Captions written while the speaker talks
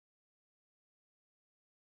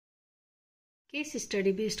Case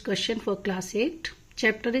study based question for class 8.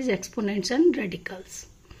 Chapter is Exponents and Radicals.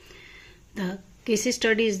 The case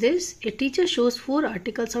study is this. A teacher shows 4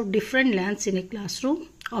 articles of different lengths in a classroom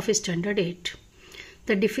of standard 8.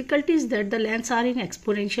 The difficulty is that the lengths are in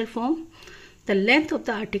exponential form. The length of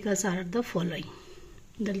the articles are the following.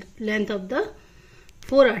 The length of the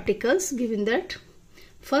 4 articles given that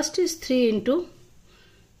first is 3 into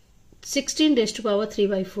 16 raised to power 3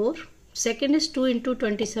 by 4. Second is 2 into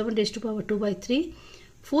 27 raised to power 2 by 3.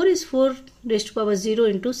 4 is 4 raised to power 0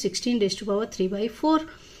 into 16 raised to power 3 by 4.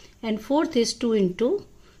 And fourth is 2 into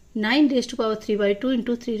 9 raised to power 3 by 2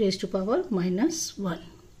 into 3 raised to power minus 1.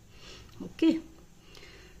 Okay.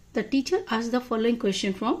 The teacher asked the following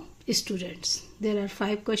question from students. There are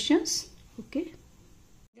 5 questions. Okay.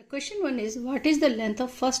 The question 1 is, what is the length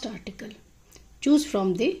of first article? Choose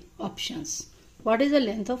from the options. What is the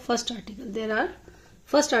length of first article?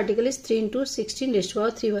 First article is 3 into 16 raised to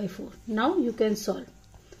power 3 by 4. Now you can solve.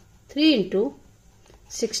 3 into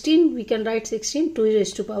 16, we can write 16, 2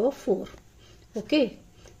 raised to power 4. Okay.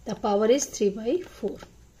 The power is 3 by 4.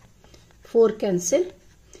 4 cancel.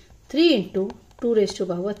 3 into 2 raised to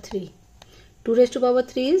power 3. 2 raised to power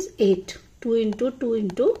 3 is 8. 2 into 2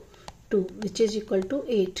 into 2, which is equal to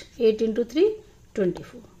 8. 8 into 3,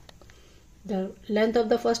 24. The length of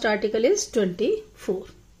the first article is 24.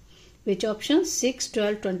 Which option? 6,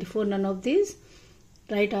 12, 24. None of these.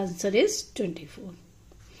 Right answer is 24.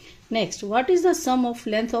 Next, what is the sum of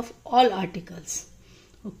length of all articles?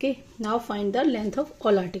 Okay. Now find the length of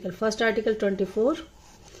all articles. First article 24.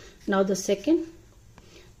 Now the second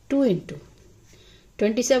 2 into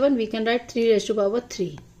 27. We can write 3 raised to power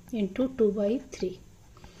 3 into 2 by 3.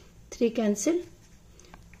 3 cancel.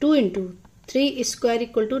 2 into 3 is square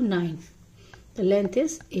equal to 9. The length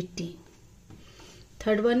is 18.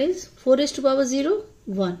 Third one is 4 raised to power 0,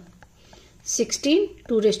 1. 16,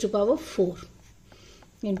 2 raised to power 4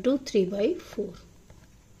 into 3 by 4,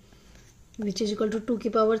 which is equal to 2 ki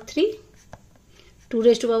power 3. 2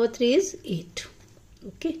 raised to power 3 is 8.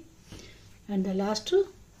 Okay. And the last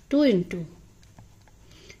 2 into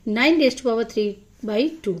 9 raised to power 3 by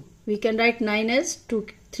 2. We can write 9 as 3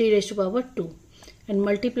 raised to power 2 and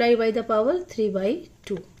multiply by the power 3 by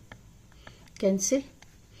 2. Cancel.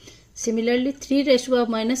 Similarly, 3 raised to power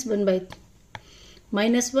minus 1 by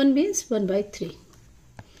minus 1 means 1 by 3.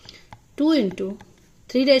 2 into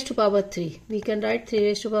 3 raised to power 3. We can write 3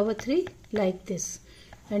 raised to power 3 like this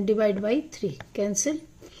and divide by 3. Cancel.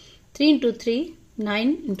 3 into 3,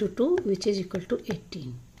 9 into 2, which is equal to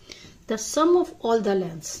 18. The sum of all the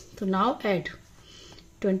lengths. So now add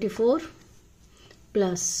 24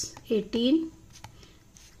 plus 18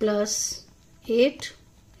 plus 8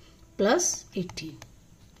 plus 18.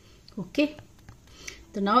 Okay.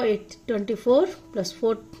 So now 24 plus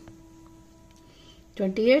 4,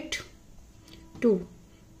 28, 2,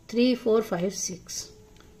 3, 4, 5, 6.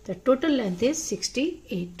 The total length is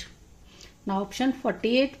 68. Now option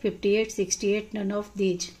 48, 58, 68, none of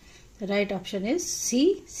these. The right option is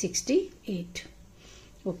C, 68.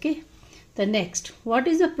 Okay. The next, what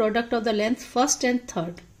is the product of the length first and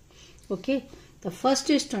third? Okay. The first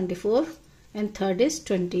is 24 and third is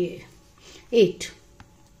 28.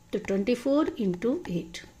 To 24 into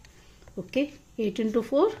 8. Okay. 8 into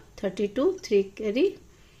 4, 32. 3 carry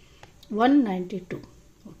 192.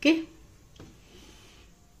 Okay.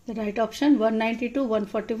 The right option 192,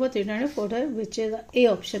 144, 394, which is A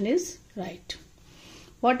option is right.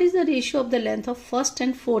 What is the ratio of the length of first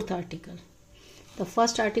and fourth article? The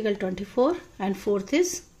first article 24 and fourth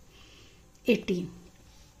is 18.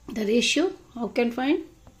 The ratio, how can find?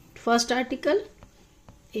 First article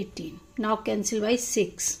 18. Now cancel by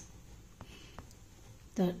 6.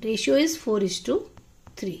 The ratio is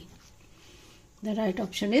 4:3. The right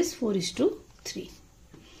option is 4:3.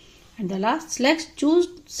 And the last,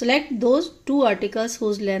 select those 2 articles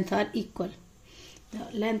whose length are equal.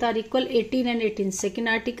 The length are equal 18 and 18. Second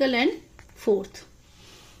article and fourth.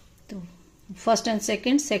 So first and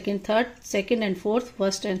second, second, third, second and fourth,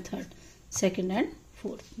 first and third, second and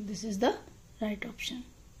fourth. This is the right option.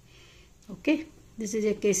 Okay. This is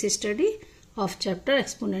a case study of chapter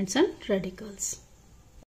Exponents and Radicals.